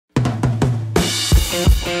Today,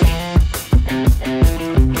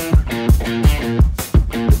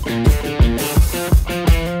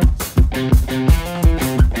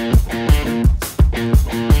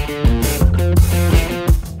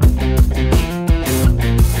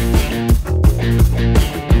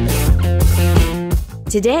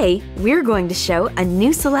 we're going to show a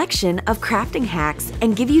new selection of crafting hacks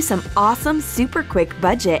and give you some awesome super quick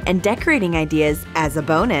budget and decorating ideas as a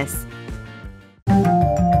bonus.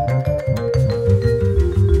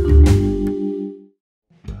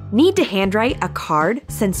 Need to handwrite a card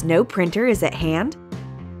since no printer is at hand?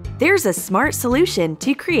 There's a smart solution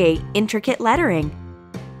to create intricate lettering.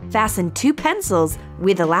 Fasten 2 pencils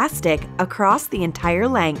with elastic across the entire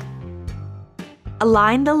length.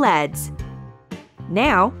 Align the leads.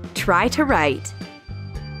 Now, try to write.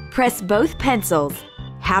 Press both pencils,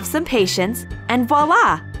 have some patience, and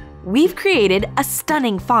voila! We've created a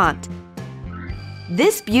stunning font.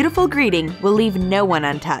 This beautiful greeting will leave no one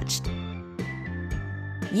untouched.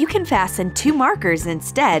 You can fasten 2 markers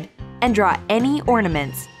instead and draw any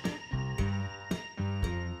ornaments.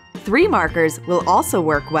 3 markers will also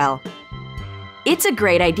work well. It's a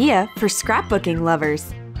great idea for scrapbooking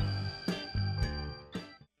lovers.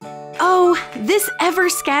 Oh, this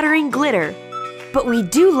ever-scattering glitter! But we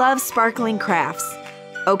do love sparkling crafts.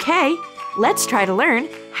 Okay, let's try to learn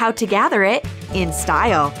how to gather it in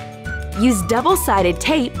style. Use double-sided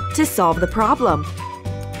tape to solve the problem.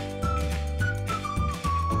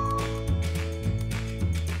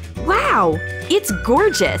 Wow, it's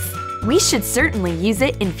gorgeous! We should certainly use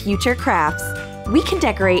it in future crafts. We can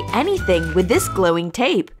decorate anything with this glowing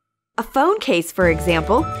tape. A phone case, for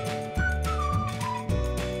example.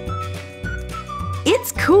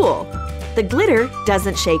 It's cool! The glitter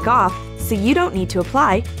doesn't shake off, so you don't need to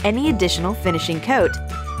apply any additional finishing coat.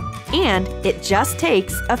 And it just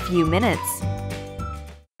takes a few minutes.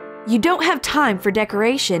 You don't have time for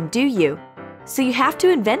decoration, do you? So you have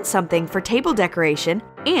to invent something for table decoration,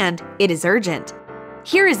 and it is urgent.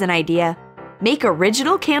 Here is an idea. Make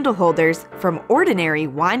original candle holders from ordinary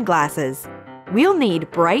wine glasses. We'll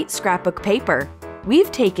need bright scrapbook paper.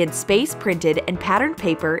 We've taken space-printed and patterned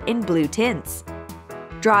paper in blue tints.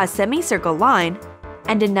 Draw a semicircle line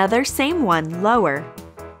and another same one lower.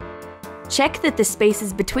 Check that the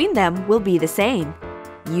spaces between them will be the same.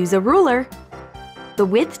 Use a ruler. The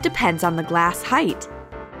width depends on the glass height.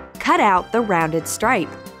 Cut out the rounded stripe.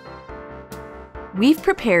 We've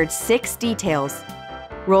prepared 6 details.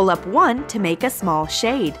 Roll up 1 to make a small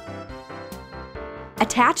shade.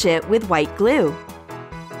 Attach it with white glue.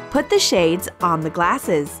 Put the shades on the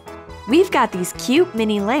glasses. We've got these cute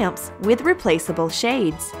mini lamps with replaceable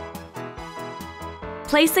shades.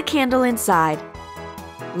 Place a candle inside.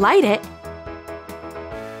 Light it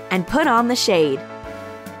and put on the shade.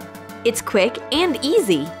 It's quick and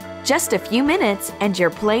easy. Just a few minutes and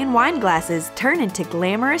your plain wine glasses turn into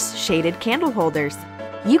glamorous shaded candle holders.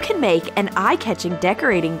 You can make an eye-catching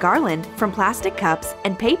decorating garland from plastic cups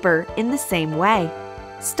and paper in the same way.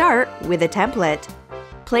 Start with a template.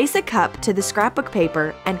 Place a cup to the scrapbook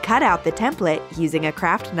paper and cut out the template using a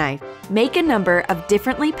craft knife. Make a number of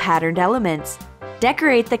differently patterned elements.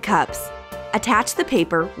 Decorate the cups. Attach the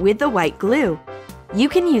paper with the white glue. You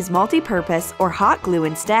can use multi-purpose or hot glue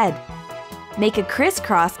instead. Make a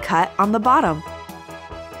crisscross cut on the bottom.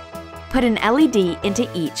 Put an LED into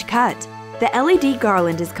each cut. The LED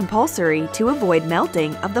garland is compulsory to avoid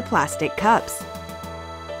melting of the plastic cups.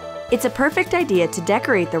 It's a perfect idea to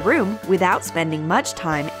decorate the room without spending much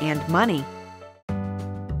time and money.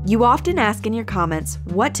 You often ask in your comments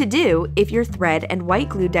what to do if your thread and white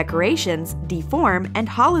glue decorations deform and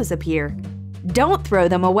hollows appear. Don't throw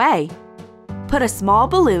them away. Put a small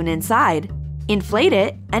balloon inside, inflate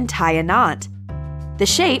it, and tie a knot. The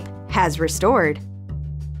shape has restored.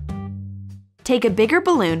 Take a bigger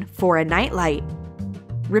balloon for a nightlight.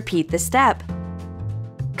 Repeat the step.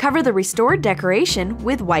 Cover the restored decoration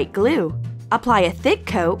with white glue. Apply a thick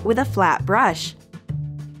coat with a flat brush.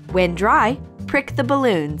 When dry, prick the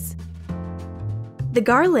balloons. The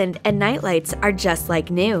garland and nightlights are just like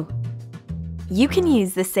new. You can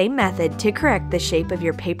use the same method to correct the shape of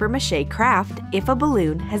your papier-mâché craft if a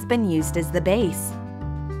balloon has been used as the base.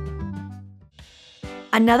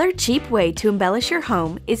 Another cheap way to embellish your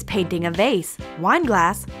home is painting a vase, wine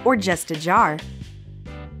glass, or just a jar.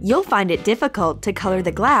 You'll find it difficult to color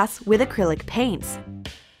the glass with acrylic paints.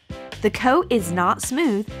 The coat is not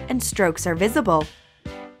smooth and strokes are visible.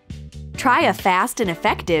 Try a fast and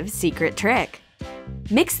effective secret trick.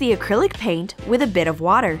 Mix the acrylic paint with a bit of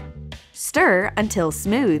water. Stir until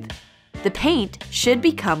smooth. The paint should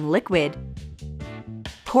become liquid.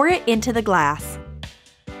 Pour it into the glass.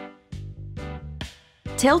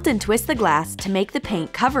 Tilt and twist the glass to make the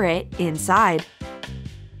paint cover it inside.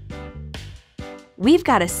 We've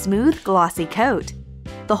got a smooth, glossy coat.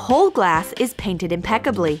 The whole glass is painted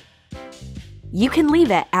impeccably. You can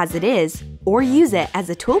leave it as it is or use it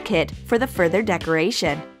as a toolkit for the further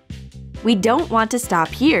decoration. We don't want to stop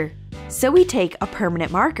here, so we take a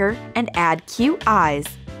permanent marker and add cute eyes.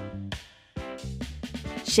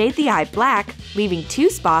 Shade the eye black, leaving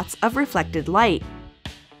 2 spots of reflected light.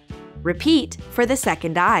 Repeat for the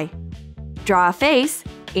second eye. Draw a face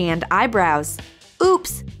and eyebrows.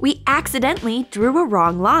 Oops! We accidentally drew a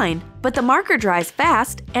wrong line, but the marker dries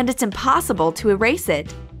fast and it's impossible to erase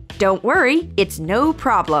it. Don't worry, it's no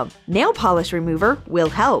problem. Nail polish remover will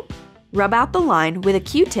help. Rub out the line with a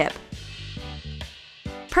Q-tip.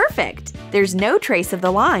 Perfect! There's no trace of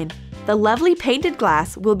the line. The lovely painted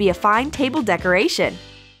glass will be a fine table decoration.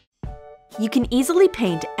 You can easily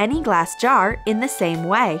paint any glass jar in the same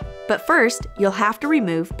way, but first you'll have to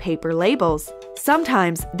remove paper labels.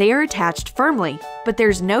 Sometimes they are attached firmly, but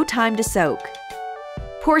there's no time to soak.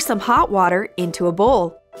 Pour some hot water into a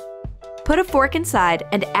bowl. Put a fork inside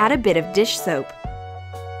and add a bit of dish soap.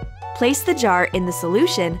 Place the jar in the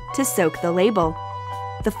solution to soak the label.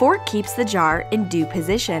 The fork keeps the jar in due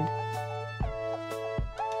position.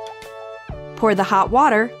 Pour the hot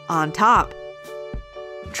water on top.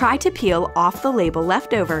 Try to peel off the label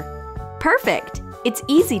leftover. Perfect! It's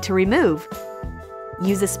easy to remove.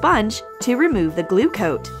 Use a sponge to remove the glue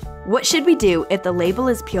coat. What should we do if the label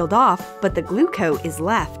is peeled off but the glue coat is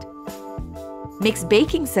left? Mix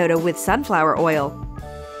baking soda with sunflower oil.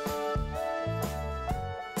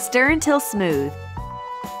 Stir until smooth.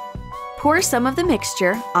 Pour some of the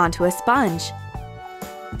mixture onto a sponge.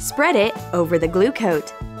 Spread it over the glue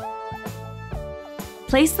coat.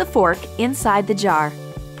 Place the fork inside the jar.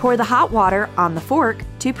 Pour the hot water on the fork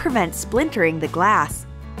to prevent splintering the glass.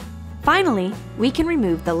 Finally, we can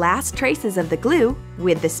remove the last traces of the glue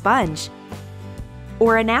with the sponge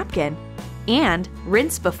or a napkin and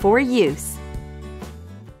rinse before use.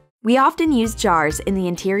 We often use jars in the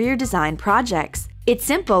interior design projects. It's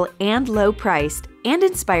simple and low-priced and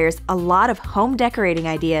inspires a lot of home decorating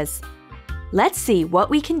ideas. Let's see what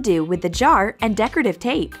we can do with the jar and decorative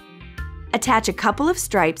tape. Attach a couple of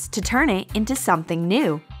stripes to turn it into something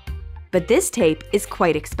new. But this tape is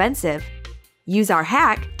quite expensive. Use our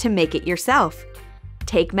hack to make it yourself.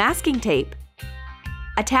 Take masking tape.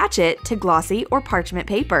 Attach it to glossy or parchment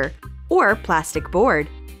paper or plastic board.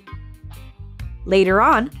 Later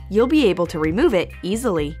on, you'll be able to remove it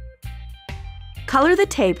easily. Color the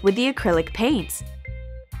tape with the acrylic paints.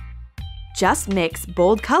 Just mix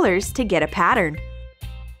bold colors to get a pattern.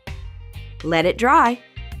 Let it dry.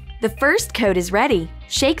 The first coat is ready.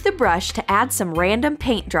 Shake the brush to add some random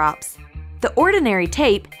paint drops. The ordinary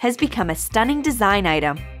tape has become a stunning design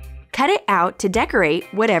item. Cut it out to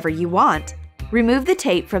decorate whatever you want. Remove the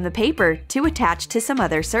tape from the paper to attach to some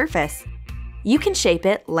other surface. You can shape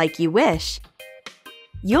it like you wish.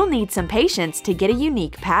 You'll need some patience to get a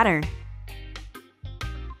unique pattern.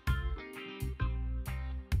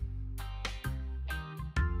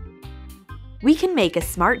 We can make a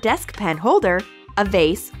smart desk pen holder, a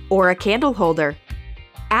vase, or a candle holder.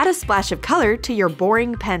 Add a splash of color to your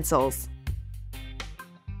boring pencils.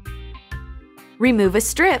 Remove a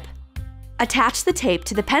strip. Attach the tape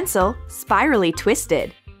to the pencil, spirally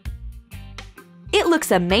twisted. It looks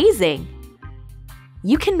amazing!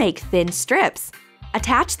 You can make thin strips.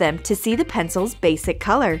 Attach them to see the pencil's basic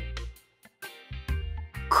color.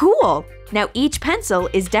 Cool! Now each pencil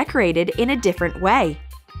is decorated in a different way.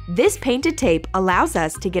 This painted tape allows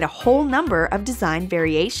us to get a whole number of design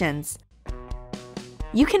variations.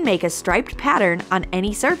 You can make a striped pattern on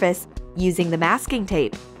any surface using the masking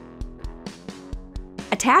tape.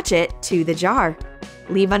 Attach it to the jar.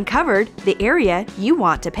 Leave uncovered the area you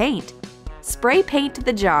want to paint. Spray paint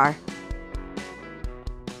the jar.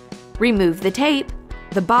 Remove the tape.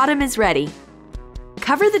 The bottom is ready.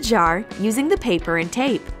 Cover the jar using the paper and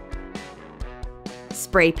tape.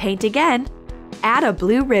 Spray paint again. Add a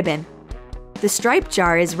blue ribbon. The striped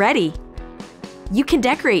jar is ready. You can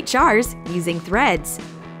decorate jars using threads.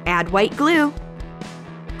 Add white glue.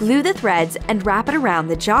 Glue the threads and wrap it around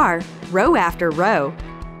the jar, row after row.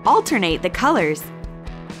 Alternate the colors.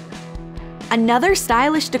 Another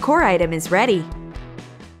stylish decor item is ready.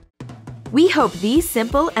 We hope these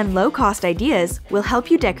simple and low-cost ideas will help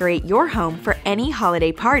you decorate your home for any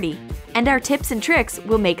holiday party, and our tips and tricks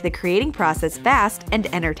will make the creating process fast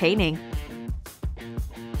and entertaining.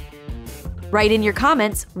 Write in your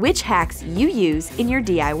comments which hacks you use in your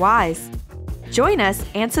DIYs. Join us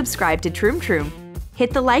and subscribe to Troom Troom.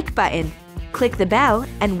 Hit the like button, click the bell,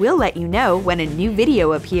 and we'll let you know when a new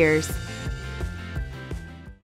video appears.